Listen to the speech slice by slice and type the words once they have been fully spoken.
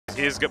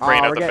He's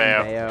bringing out the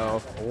Bayo.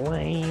 Bayo.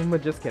 Lame.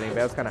 Just kidding.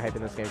 Bayo's kind of hype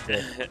in this game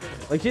too.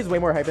 Like, she's way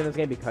more hype in this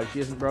game because she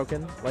isn't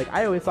broken. Like,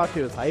 I always thought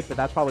she was hype, but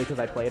that's probably because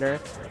I played her.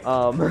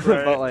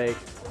 Right. But like.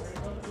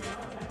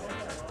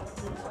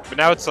 But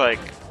now it's like.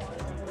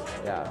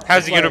 Yeah.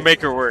 How's he gonna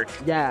make her work?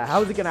 Yeah.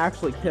 How is he gonna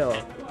actually kill?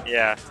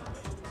 Yeah.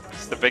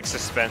 It's the big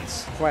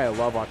suspense. That's why I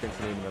love watching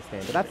Tameem in this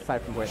game. But that's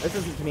aside from point. This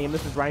isn't Tameem.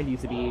 This is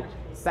RyanDCB,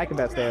 second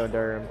best Bayo in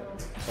Durham,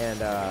 and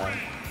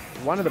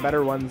one of the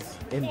better ones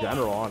in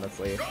general,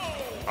 honestly.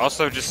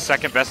 Also, just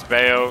second best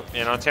Bayo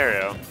in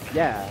Ontario.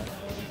 Yeah.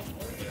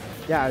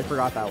 Yeah, I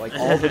forgot that. Like,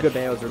 all the good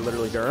Bayos are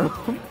literally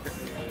Durham.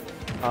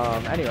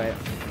 Anyway.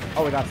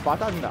 Oh, we got spot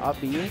dodge into up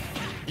B.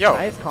 Yo.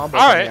 Nice combo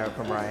out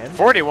from Ryan.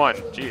 41.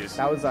 Jeez.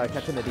 That was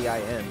catching the DI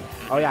in.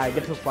 Oh, yeah, I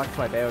get to flex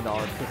my Bayo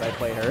knowledge because I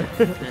play her.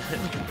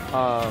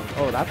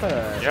 Oh, that's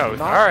a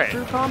not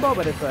true combo,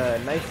 but it's a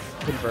nice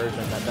conversion.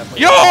 That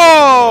definitely.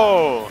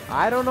 Yo!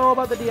 I don't know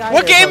about the DI.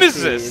 What game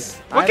is this?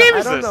 What game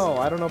is this? I don't know.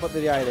 I don't know about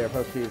the DI there,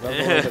 Pokecheese. That's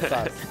a little bit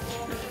sus.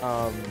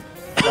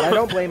 But I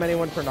don't blame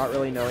anyone for not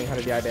really knowing how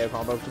to DI Bayo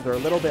combos because they're a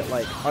little bit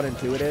like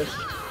unintuitive.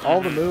 All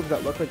the moves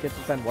that look like it's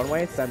to send one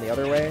way, send the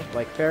other way.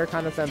 Like, fair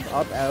kind of sends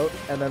up, out,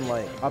 and then,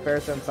 like, up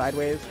air sends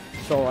sideways.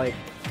 So, like,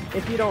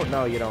 if you don't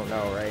know, you don't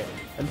know, right?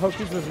 And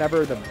Pokecheese was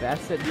never the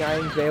best at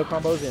DIing Bayo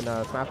combos in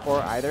Smash 4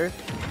 either.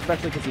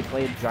 Especially because he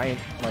played giant,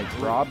 like,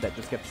 Rob that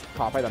just gets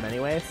caught by them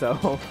anyway,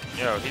 so...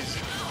 Yo,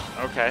 he's...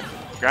 Okay.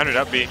 Grounded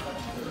up B.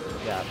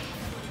 Yeah.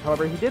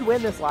 However, he did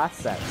win this last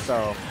set,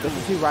 so this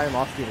is who Ryan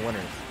lost to the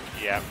winners.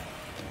 Yeah.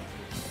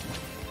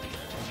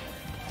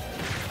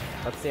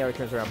 Let's see how he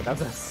turns around, but that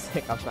was a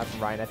sick up smash from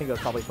Ryan. I think it was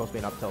probably supposed to be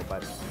an up tilt,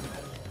 but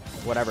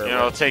whatever. Yeah,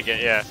 he'll take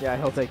it, yeah. Yeah,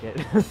 he'll take it.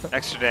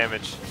 Extra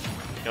damage.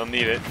 He'll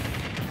need it.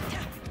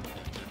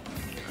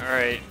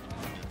 Alright.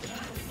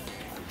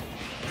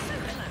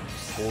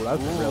 Oh, that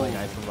was really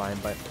nice from Ryan,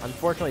 but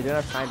unfortunately he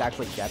didn't have time to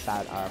actually get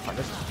that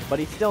punish. But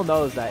he still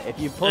knows that if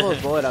you pull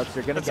those bullet outs,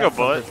 you're going to get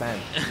some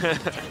percent.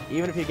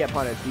 Even if you get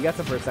punished, you get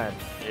some percent.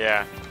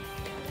 Yeah.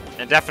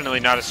 And definitely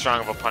not as strong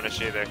of a punish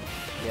either.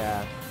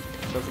 Yeah.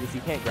 Because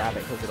you can't grab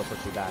it because it'll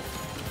push you back.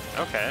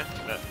 Okay.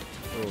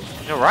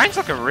 You know, Ryan's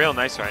looking real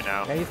nice right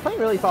now. Yeah, he's playing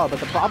really solid, but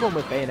the problem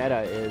with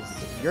Bayonetta is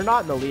you're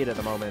not in the lead at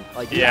the moment.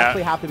 Like, you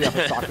actually have to be up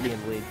a stock to be in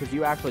the lead because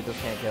you actually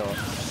just can't kill.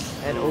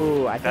 And,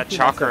 ooh, I think he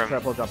missed a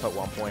triple jump at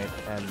one point,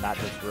 and that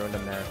just ruined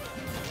him there.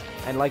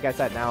 And like I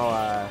said,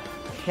 now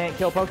can't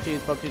kill Pokecheese.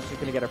 Pokecheese is just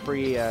going to get a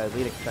free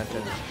lead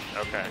extension.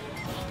 Okay.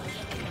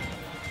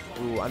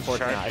 Ooh,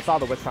 unfortunate. I saw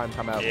the Witch Time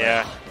come out.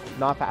 Yeah.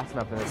 Not fast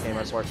enough in this game,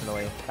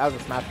 unfortunately. That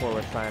was a Smash 4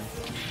 Witch Time.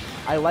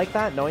 I like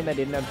that, knowing they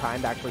didn't have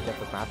time to actually get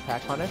the Smash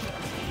attack punish.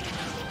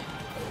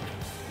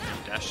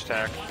 Dash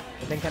attack.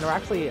 I think, and we're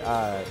actually,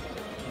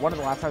 one of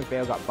the last times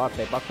Bayo got buffed,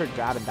 they buffed her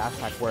jab and dash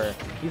attack where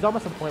he's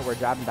almost at a point where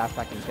jab and dash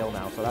attack can kill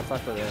now, so that's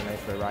actually really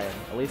nice for Ryan.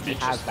 At least he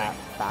has that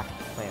back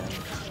plan.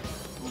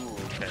 Ooh,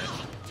 okay.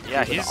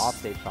 Yeah, he's...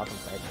 off-stage shocking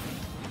side.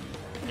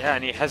 Yeah,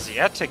 and he has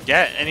yet to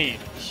get any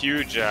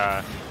huge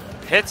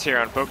hits here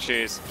on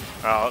Pokecheese.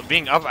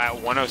 Being up at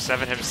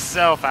 107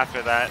 himself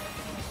after that.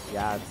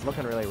 Yeah, it's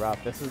looking really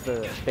rough. This is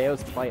the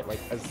Bayo's fight. Like,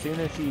 as soon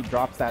as she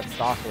drops that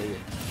stock lead,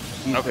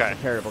 she's just a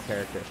terrible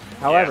character.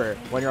 However,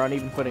 when you're on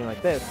even footing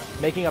like this,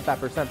 making up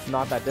that percent's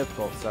not that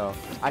difficult, so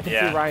I can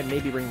see Ryan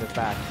maybe bring this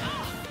back.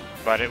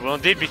 But it will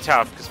indeed be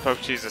tough, because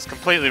Pokecheese has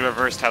completely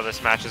reversed how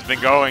this match has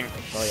been going.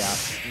 Oh, yeah.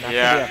 And that's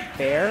going to be a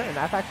fair, and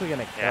that's actually going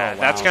to kill. Yeah,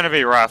 that's going to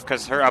be rough,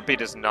 because her up B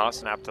does not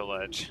snap to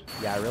ledge.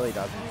 Yeah, it really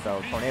doesn't.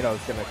 So Tornado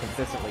is going to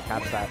consistently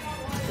catch that,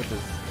 which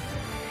is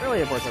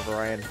really important for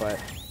Ryan, but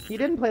he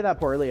didn't play that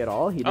poorly at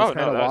all. He just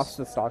kind of lost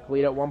the stock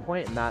lead at one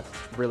point, and that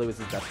really was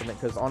his detriment,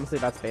 because honestly,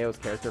 that's Bayo's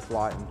character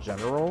flaw in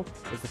general,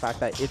 is the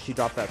fact that if she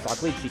drops that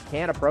stock lead, she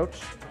can't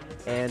approach,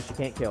 and she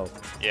can't kill.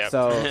 Yep.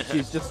 So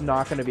she's just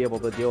not going to be able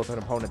to deal with an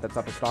opponent that's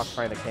up a stock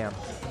trying to camp.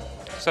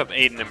 What's up,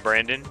 Aiden and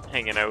Brandon,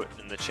 hanging out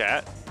in the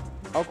chat.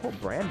 Oh, cool.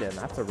 Brandon.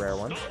 That's a rare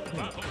one.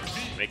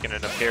 Making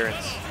an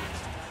appearance.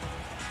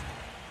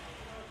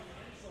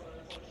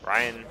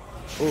 Ryan.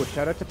 Oh,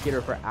 shout out to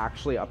Peter for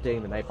actually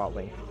updating the Nightbot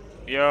link.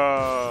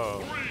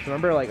 Yo.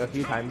 Remember, like, a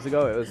few times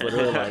ago, it was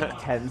literally,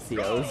 like, 10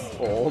 COs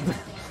old.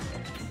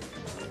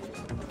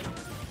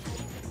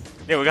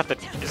 Yeah, we got the...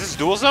 Is this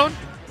dual zone?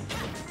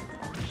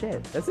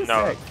 Shit, this is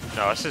sick.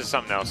 No, this is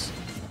something else.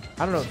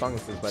 I don't know what song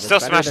this is, but still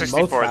it's better Smash than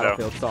 64 most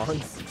though. Battlefield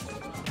songs.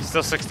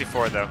 Still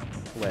 64 though.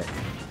 Lit.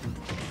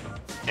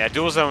 Yeah,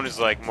 dual zone is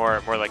like more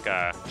like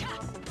a.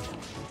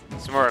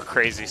 It's more a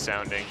crazy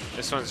sounding.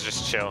 This one's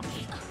just chill.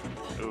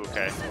 Ooh,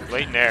 okay.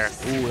 Late in air.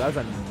 Ooh, that was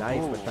a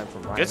nice witch time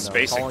from Ryan. Good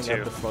spacing calling too.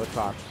 Out the slow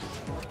talk.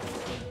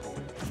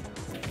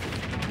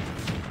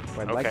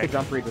 I like the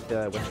jump read with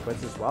the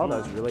twist as well. That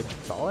was really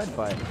solid,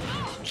 but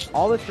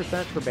all this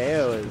percent for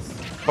Bayo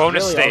is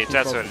bonus really stage.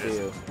 That's what it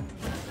is.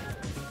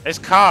 It's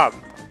Cobb.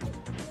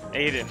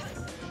 Aiden.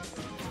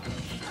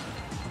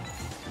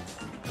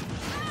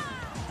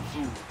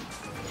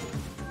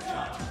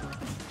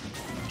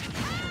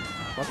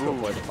 Let's go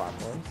avoid the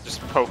platforms.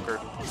 Just poker.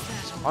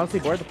 Just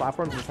Honestly, Board the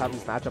Platforms is how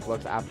this matchup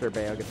looks after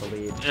Bayo gets the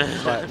lead.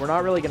 But we're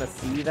not really going to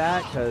see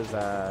that because,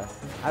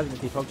 as you can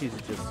see, Pokecheese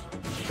is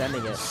just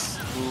sending it.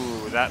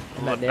 Ooh, that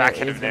is back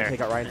hit of going to there.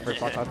 take out Ryan's first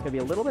stock. That's going to be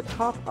a little bit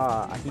tough.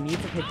 He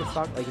needs to take the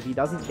stock. Like, if he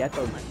doesn't get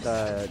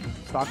the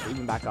stock to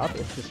even back up,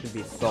 it's just going to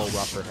be so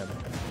rough for him.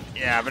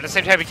 Yeah, but at the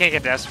same time, he can't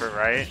get desperate,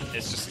 right?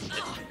 It's just...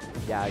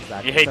 Yeah,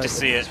 exactly. You hate to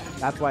see it.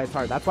 That's why it's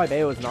hard. That's why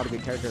Bayo is not a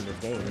good character in this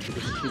game. It's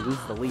because if she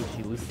loses the lead,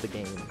 she loses the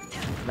game.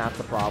 And that's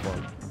the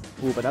problem.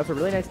 Ooh, but that's a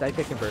really nice dive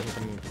kick conversion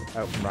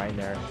from Ryan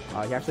there.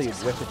 He actually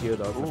whiffed a few of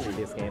those in the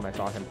previous game. I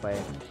saw him play.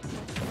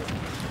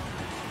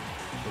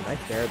 Ooh, nice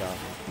there, though.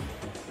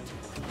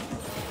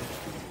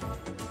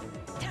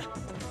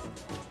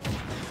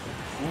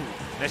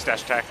 Ooh, nice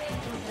dash attack.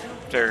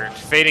 They're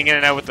fading in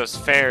and out with those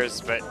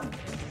fares, but...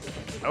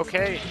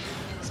 Okay.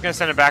 He's going to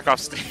send him back off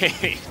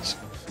stage.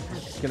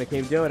 Gonna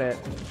keep doing it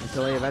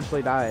until he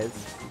eventually dies.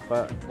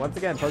 But once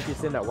again, Pokecheese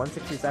sitting at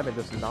 167,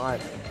 just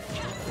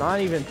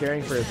not even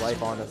fearing for his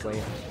life, honestly.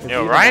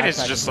 Yo, Ryan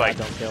is just like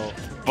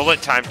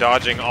bullet time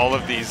dodging all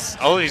of these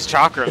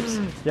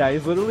chakrams. Yeah,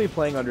 he's literally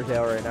playing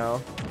Undertale right now,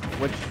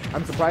 which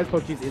I'm surprised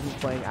Pokecheese isn't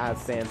playing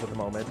as Sans at the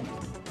moment.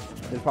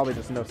 There's probably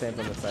just no Sans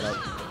on this setup.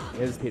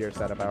 It is Peter's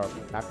setup out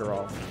after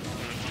all.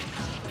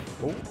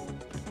 Oh,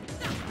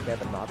 okay,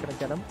 but not gonna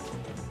get him.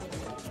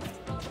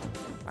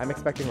 I'm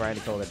expecting Ryan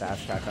to kill the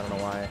dash attack. I don't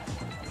know why.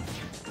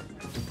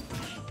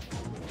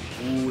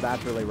 Ooh,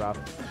 that's really rough.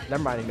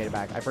 Never mind, he made it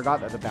back. I forgot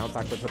that the bounce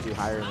actually puts you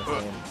higher in this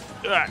game.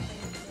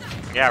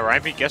 Yeah,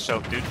 Ryan beat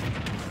Gesho, dude.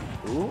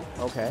 Ooh,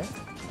 okay.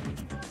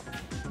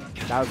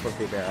 That was supposed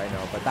to be fair, I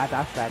know. But that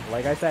dash attack,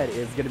 like I said,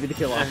 is going to be the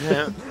kill off.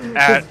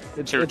 At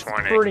it's 220.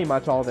 It's pretty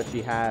much all that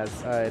she has.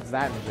 It's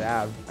that and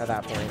jab at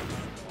that point.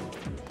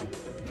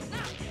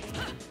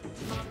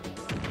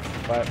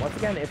 But once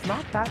again, it's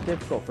not that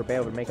difficult for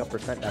Bayo to make up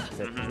percent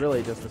deficit. It's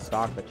really just the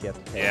stock that she has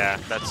to take. Yeah,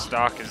 that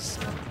stock is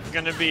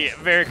going to be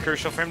very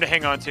crucial for him to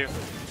hang on to.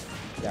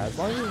 Yeah, as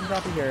long as he can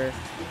drop it here,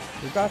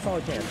 he's got a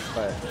solid chance,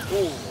 but...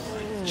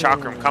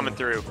 Chakram coming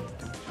through.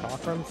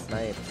 Chakram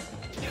snipe.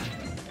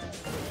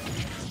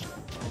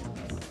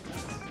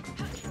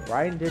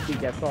 Ryan did beat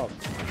Get Salt.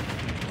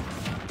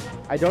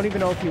 I don't even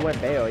know if he went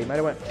Bayo. He might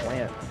have went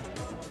Plant.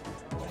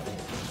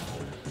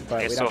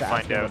 But we'd have to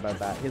ask him about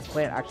that. His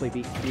Plant actually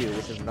beat Q,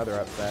 which is another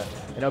upset.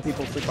 I know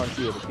people sleep on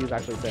Q, but Q's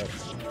actually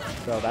 6.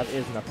 So that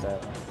is an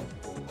upset.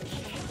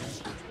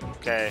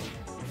 Okay.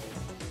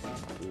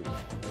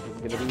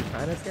 This is going to be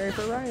kind of scary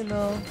for Ryan,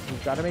 though.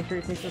 He's got to make sure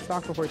he takes the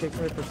stock before he takes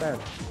 100%.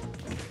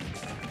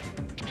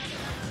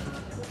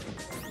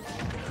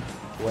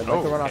 Ooh, I'd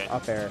like to run off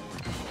up air.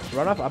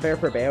 Run off up air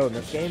for Bayo in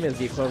this game is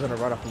the equivalent of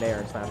run off nair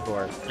in Smash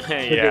 4.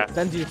 Yeah. It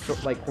sends you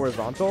like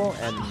horizontal,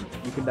 and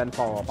you can then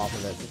follow up off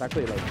of it. It's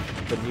actually like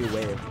the new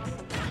wave.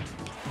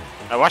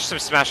 I watched some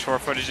Smash 4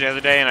 footage the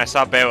other day, and I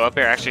saw Bayo up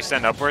air actually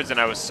send upwards, and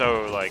I was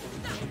so like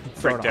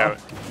freaked out.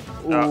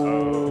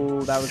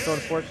 Ooh, that was so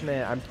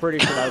unfortunate. I'm pretty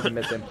sure that was a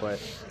misinput.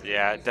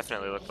 Yeah, it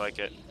definitely looked like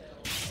it.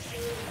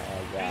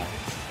 Yeah.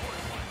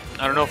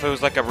 I don't know if it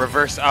was like a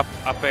reverse up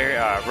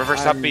air,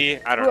 reverse up B.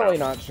 I don't know. Really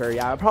not sure.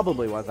 Yeah, it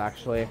probably was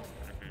actually.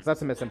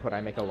 That's a misinput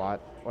I make a lot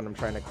when I'm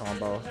trying to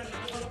combo.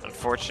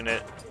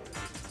 Unfortunate.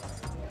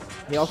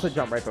 He also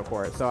jumped right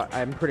before it, so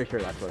I'm pretty sure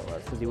that's what it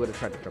was, because he would have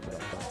tried to triple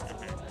that.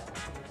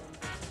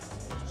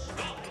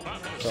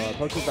 So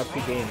Pokecheese up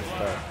 2 games,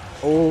 but...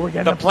 Oh, we're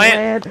getting the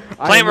plant!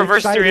 Plant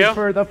reverse 3-0.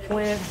 For the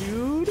plant,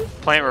 dude!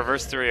 Plant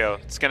reverse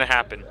 3-0. It's gonna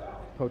happen.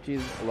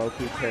 Pokecheese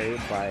low-key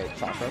carried by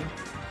Chakram.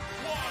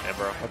 Yeah,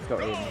 bro. Let's go,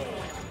 Aiden.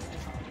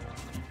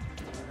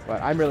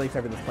 But I'm really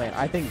excited for this plant.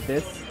 I think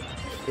this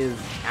is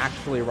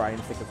actually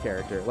Ryan's sickest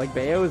character. Like,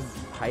 Bayo is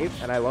hype,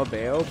 and I love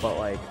Bayo, but,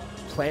 like,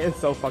 Plant is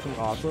so fucking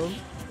awesome.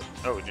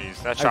 Oh,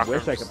 jeez. That Chakram. I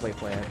wish I could play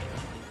Plant.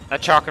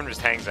 That Chakram just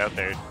hangs out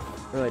there.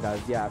 Really does,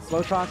 yeah.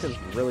 Slow Chalk is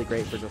really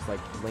great for just, like,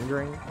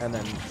 lingering, and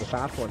then the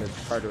fast one is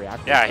hard to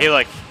react to. Yeah, he,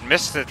 like,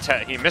 missed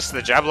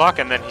the jab lock,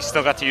 and then he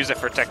still got to use it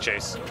for tech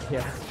chase.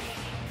 Yeah.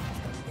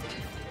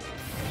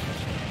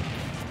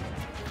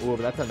 Ooh,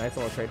 but that's a nice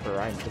little trade for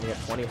Ryan, because he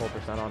got 20 whole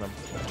 % on him.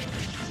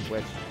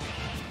 Which,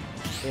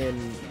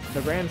 in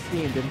the grand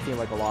scheme, didn't seem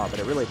like a lot, but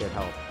it really did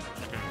help.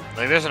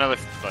 Like, there's another,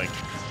 like...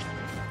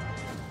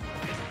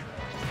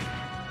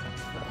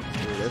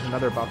 Ooh, there's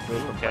another buff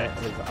move from Plant.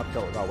 His up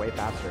tilt got way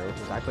faster, which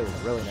is actually a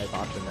really nice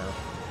option now.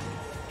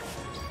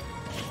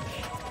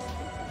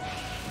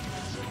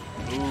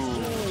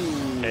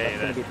 Ooh.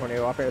 That's going to be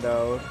tornado up air,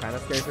 though. Kind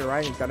of scary for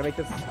Ryan. He's got to make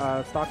this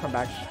stock come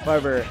back.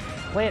 However,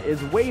 Plant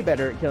is way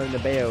better at killing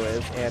than Bayo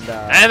is, and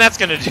that's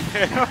going to do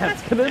it.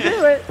 That's going to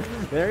do it.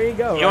 There you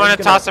go. You want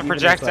to toss a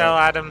projectile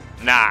at him?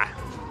 Nah.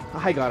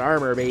 I got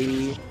armor,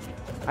 baby.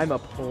 I'm a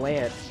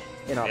plant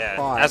in a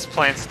pot. As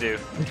plants do.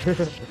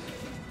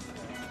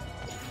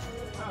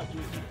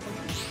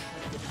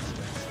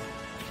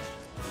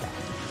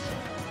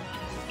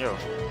 Yo.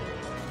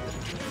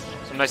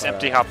 Some nice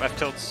empty hop F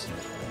tilts.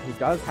 He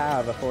does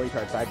have a fully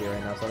charged side B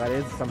right now, so that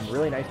is some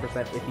really nice %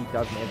 if he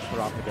does manage to put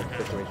off a good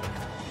situation.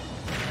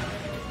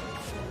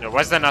 Yo,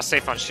 why is that not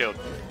safe on shield?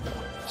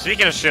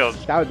 Speaking of shield.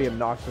 That would be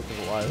obnoxious if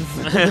it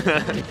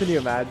was. Can you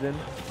imagine?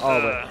 Oh,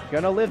 but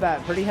gonna live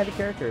at pretty heavy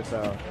character,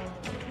 so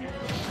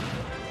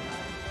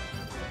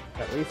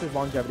at least his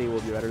longevity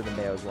will be better than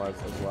Bayo's was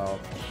as well.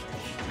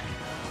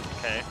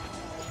 Okay.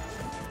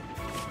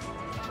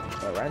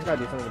 But Ryan's gotta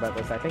do something about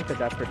this. I think the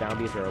desperate down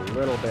Bs are a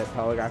little bit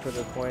telegraphed at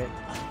this point.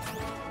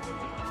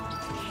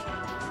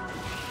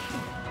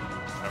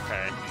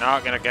 Okay,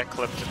 not gonna get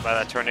clipped by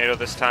that tornado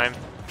this time.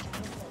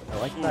 I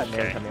like that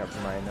nair coming up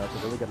from Ryan, though. It's a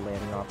really good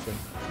landing option.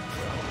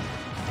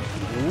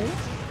 Ooh,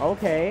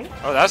 okay.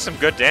 Oh, that was some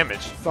good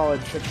damage.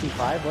 Solid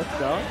 65, let's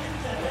go.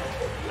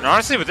 And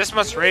honestly, with this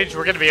much rage,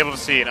 we're gonna be able to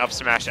see an up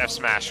smash, F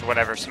smash,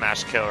 whatever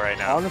smash kill right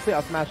now. Honestly,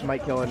 up smash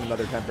might kill in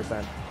another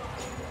 10%.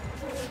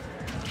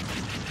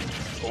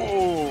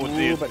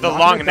 Ooh, but the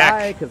long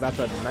neck. Because that's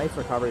a nice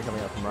recovery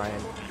coming up from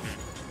Ryan.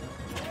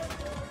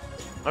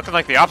 Looking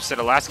like the opposite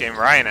of last game.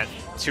 Ryan at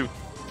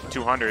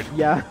 200.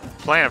 Yeah.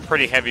 Playing a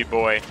pretty heavy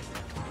boy.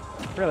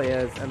 It really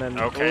is. And then,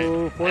 okay.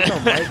 Ooh,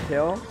 Forzo might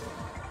kill.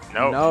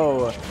 Nope.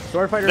 No.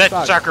 Swordfighter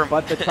sucks, chakram.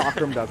 but the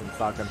chakram doesn't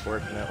suck,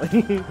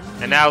 unfortunately.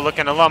 And now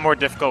looking a lot more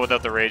difficult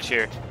without the rage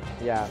here.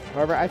 Yeah.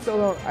 However,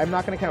 I'm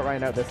not going to count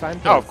Ryan out this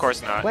time. Oh, of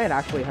course not. Plant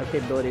actually has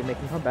capability of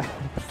making comebacks.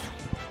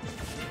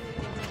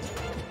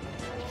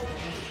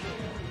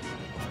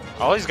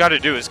 All he's got to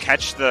do is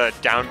catch the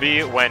down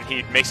B when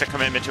he makes a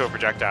commitment to a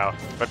projectile.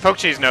 But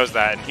Pokecheese knows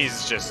that, and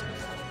he's just...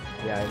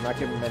 Yeah, he's not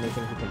giving him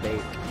anything he can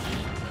bait.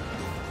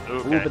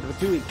 Okay. Ooh, but the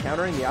 2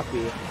 countering the up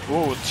B.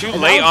 Ooh, too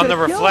late on the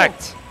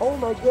reflect. Oh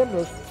my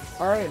goodness.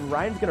 Alright, and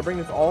Ryan's going to bring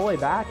this all the way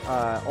back.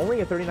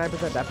 Only a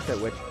 39%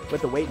 deficit, which,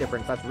 with the weight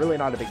difference, that's really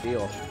not a big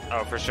deal.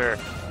 Oh, for sure.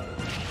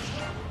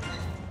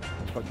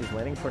 Pokecheese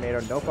landing tornado,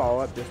 no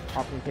follow-up, just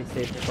opting to take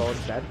stage control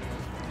instead.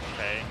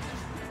 Okay.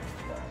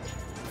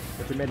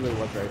 Which admittedly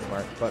was very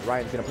smart, but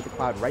Ryan's going to put the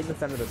cloud right in the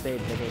center of the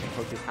stage, making it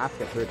so Pokecheese has to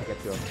get through to get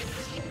to him.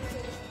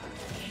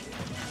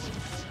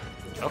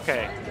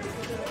 Okay.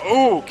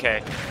 Ooh,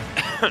 okay.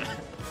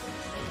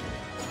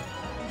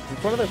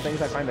 It's one of the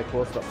things I find the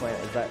coolest about Plant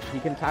is that he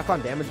can tack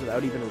on damage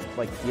without even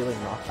like dealing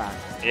knockback.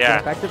 Yeah. He can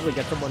effectively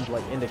get someone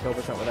like into kill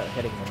percent without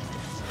hitting him.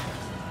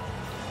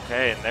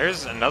 Okay, and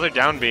there's another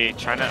down B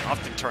trying to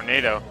off the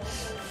tornado.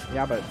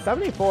 Yeah, but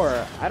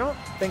 74, I don't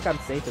think I'm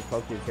safe as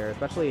Pokecheese here,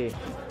 especially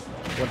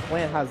when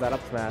Plant has that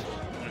up smash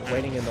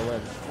waiting in the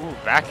limb. Ooh,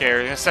 back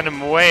air. Gonna send him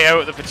way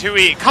out. The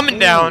Petey coming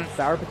down.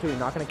 Sour Petey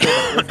not gonna kill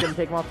him. It's gonna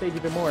take him off stage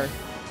even more.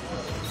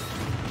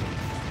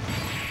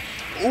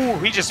 Ooh,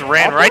 he just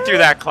ran right through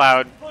that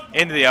cloud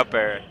into the up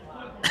air.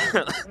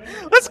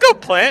 Let's go,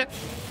 Plant.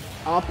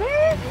 Up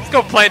air? Let's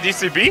go, Plant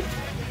DCB.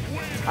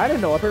 I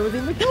didn't know up air was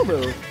even a kill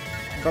move,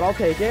 but I'll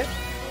take it.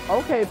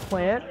 Okay,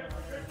 Plant.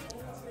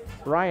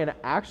 Ryan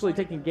actually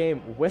taking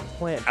game with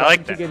Plant. I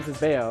like that. 2 games as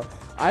Bayo.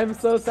 I'm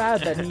so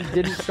sad that he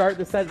didn't start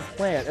the set as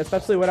Plant,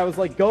 especially when I was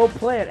like, go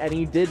Plant, and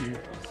he didn't.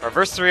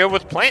 Reverse 3-0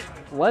 with Plant.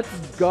 Let's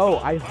go.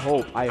 I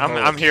hope.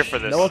 I'm here for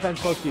this. No offense,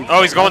 Pokecheese.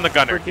 Oh, he's going the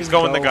gunner. He's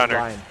going the gunner.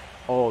 Ryan.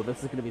 Oh, this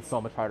is going to be so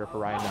much harder for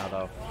Ryan now,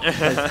 though.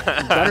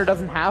 Gunner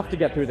doesn't have to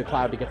get through the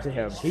cloud to get to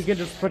him. He can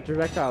just put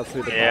projectiles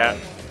through the cloud.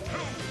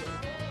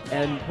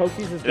 And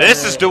Pokecheese is...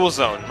 This is dual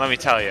zone, let me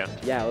tell you.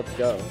 Yeah, let's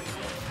go.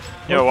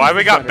 Yo, why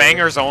we got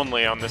bangers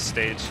only on this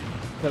stage?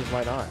 Because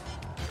why not?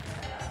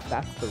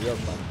 That's the real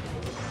fun.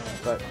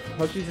 But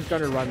Pokecheese's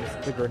Gunner runs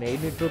the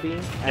grenade neutral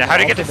beam. Yeah,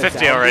 how'd he get to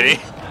 50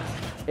 already?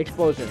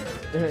 Explosion.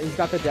 He's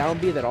got the down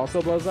B that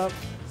also blows up.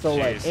 So Jeez.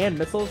 like, and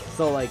missiles.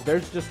 So like,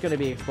 there's just gonna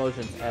be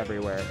explosions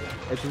everywhere.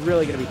 It's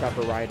really gonna be tough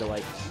for Ryan to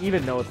like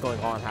even know what's going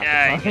on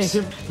half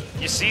the time.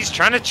 You see, he's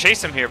trying to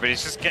chase him here, but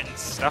he's just getting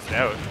stuffed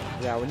out.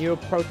 Yeah, when you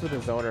approach with a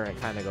zoner, it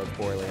kind of goes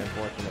poorly,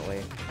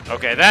 unfortunately.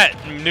 Okay, that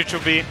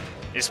neutral beat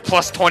is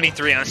plus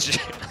 23 on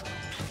shit.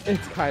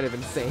 It's kind of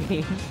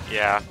insane.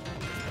 Yeah.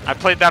 I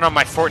played that on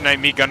my Fortnite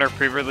Me Gunner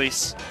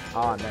pre-release.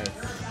 Oh, nice.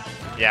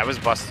 Yeah, it was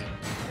busted.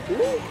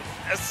 Ooh.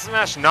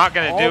 Smash not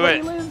gonna do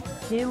it.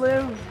 He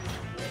lived.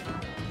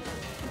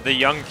 The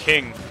young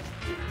king.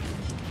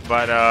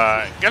 But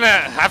gonna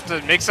have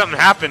to make something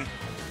happen.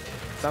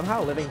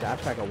 Somehow living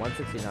dash attack at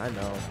 169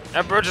 though.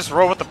 That bro just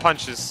roll with the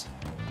punches.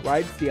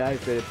 Rides the eyes,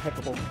 but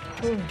impeccable.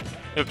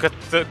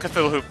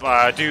 Cthulhu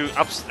Hoop, do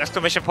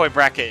exclamation point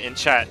bracket in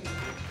chat,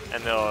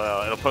 and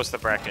it'll post the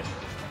bracket.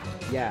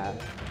 Yeah,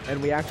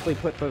 and we actually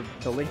put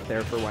the link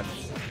there for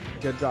once.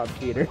 Good job,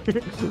 Peter.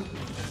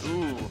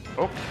 Ooh,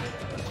 oh,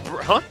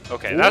 huh?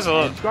 Okay, Ooh, that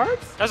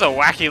was a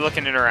wacky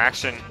looking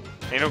interaction.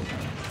 You know,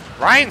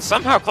 Ryan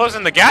somehow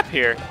closing the gap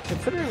here.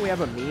 Considering we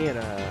have a me and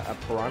a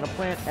Piranha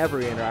Plant,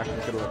 every interaction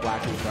is going to look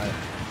wacky, but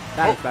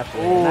that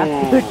especially. And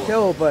that's the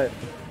kill, but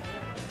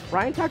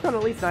Ryan tacked on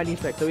at least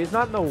 96, so he's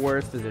not in the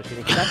worst position.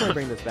 He can definitely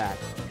bring this back.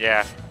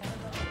 Yeah.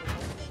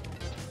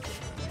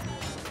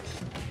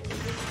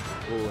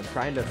 Ooh, and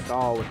trying to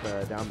stall with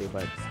the down B,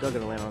 but still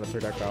going to land on the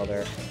projectile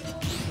there.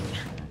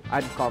 I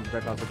just call them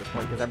projectiles at this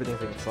point because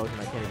everything's an explosion.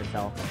 I can't even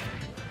tell.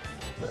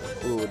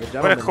 Ooh, the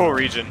gentleman. What a cool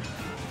region.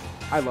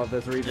 I love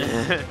this region.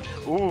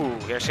 Ooh,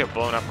 we actually got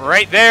blown up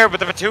right there with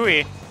the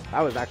Petey.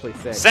 That was actually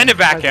sick. Send it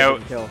back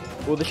out. Kill.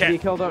 Will this be a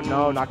kill though?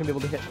 No, not gonna be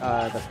able to hit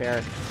the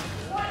fair.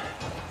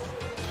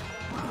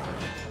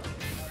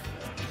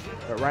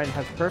 But Ryan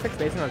has perfect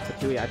spacing on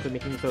Petey, actually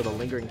making so the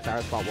lingering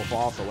sour spot will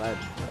fall off the ledge.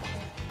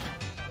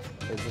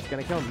 Is this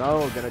gonna kill?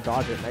 No, gonna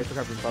dodge it. Nice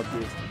recovery from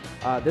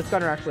Pokecheese. This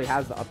gunner actually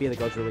has the uppie that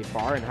goes really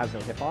far and has no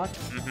hitbox,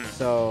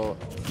 so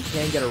he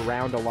can get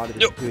around a lot of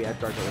the Petey edge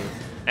guards at least.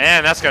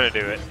 And that's gonna do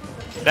it.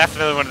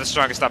 Definitely one of the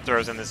strongest up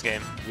throws in this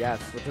game. Yes,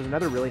 which is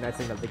another really nice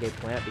thing that they gave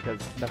Plant, because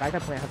the fact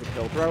that Plant has a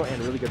kill throw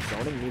and really good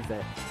zoning means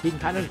that he can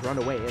kind of just run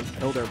away and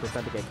kill their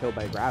percent to get killed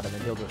by grab, and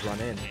then he'll just run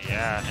in.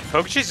 Yeah, and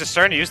Pokecheese is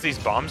starting to use these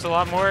bombs a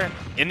lot more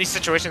in these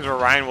situations where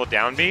Ryan will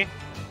down B,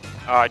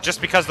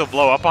 just because they'll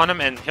blow up on him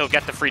and he'll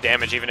get the free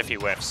damage even if he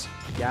whiffs.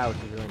 Yeah, which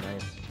is really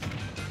nice.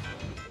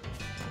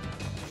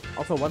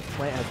 Also, once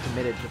Plant has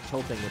committed to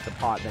tilting with the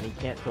pot, then he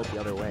can't tilt the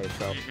other way.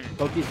 So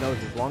Pokecheese knows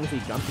as long as he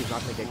jumps, he's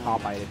not going to get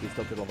caught by it if he's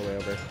tilted all the way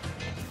over.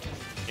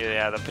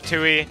 Yeah, the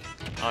Petey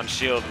on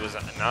shield was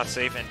not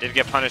safe and did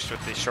get punished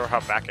with the short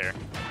hop back air.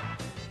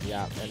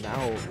 Yeah, and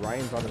now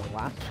Ryan's on his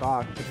last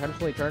stock,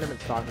 potentially tournament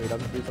stock if he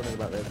doesn't do something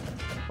about this.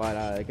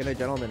 But get a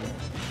gentleman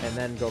and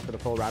then go for the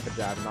full rapid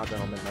jab, not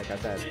gentleman, like I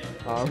said.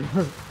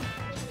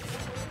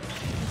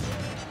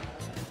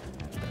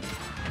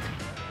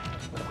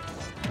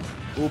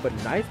 Ooh, but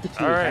nice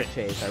Petey head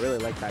chase. I really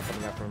like that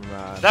coming up from...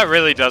 that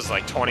really does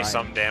like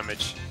 20-something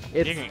damage.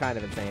 It's kind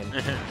of insane.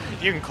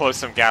 You can close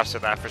some gaps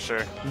with that for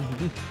sure.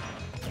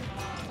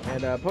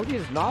 And Pokey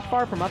is not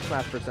far from up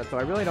smash percent, so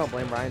I really don't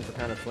blame Ryan for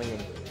kind of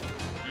swinging.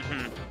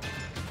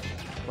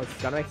 Well,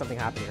 it's gotta make something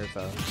happen here,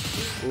 so...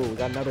 Ooh, we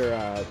got another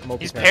multi-parry.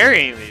 He's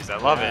parrying these, I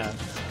love it.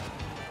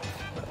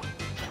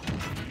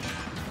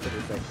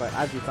 Super sick. But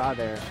as you saw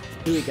there,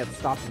 Petey gets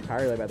stopped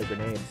entirely by the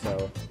grenade,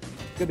 so...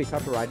 It's gonna be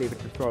tough for Ryan to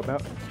throw him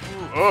out.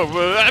 Oh,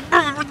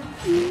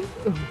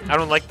 I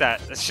don't like that.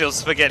 That's shield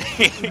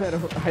spaghetti.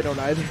 I don't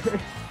either.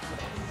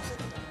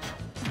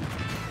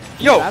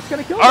 Yo! That's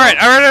gonna kill him.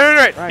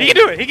 Alright. He can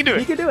do it. He can do it.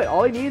 He can do it.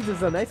 All he needs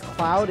is a nice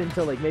cloud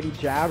into like maybe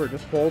jab or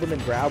just hold him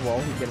and grab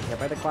while he's getting hit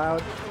by the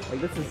cloud.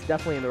 Like this is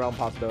definitely in the realm of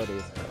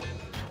possibilities.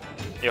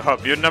 Yo,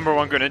 Hub, you're number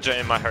one Greninja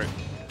in my heart.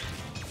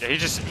 Yeah, he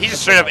just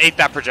straight up ate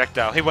that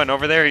projectile. He went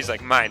over there. He's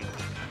like mine.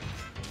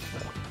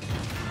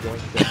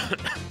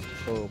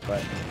 Oh,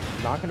 but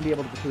not going to be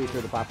able to complete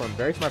through the platform.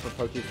 Very smart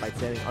for Pokecheese by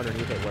standing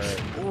underneath it where he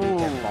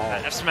can't fall.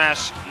 That F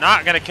smash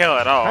not going to kill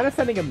at all. Kind of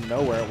sending him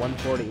nowhere at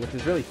 140, which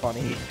is really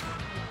funny.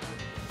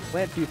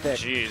 Plant too thick.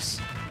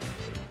 Jeez.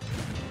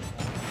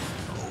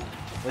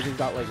 Like he's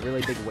got like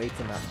really big weights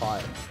in that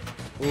pot.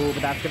 Ooh,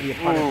 but that's going to be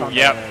a punish on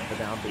the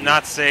down B.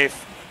 Not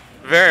safe.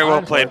 Very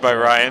well played by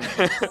Ryan.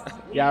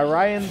 Yeah,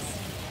 Ryan's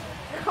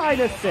kind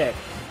of sick.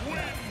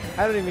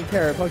 I don't even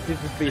care.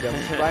 Pokecheese just beat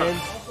him.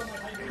 Ryan's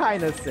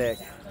kind of sick.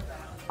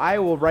 I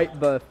will write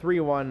the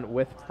 3-1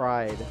 with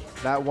pride.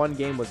 That one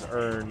game was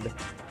earned.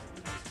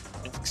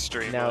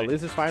 Extremely. Now,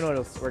 losers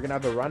finals, we're going to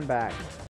have a run back.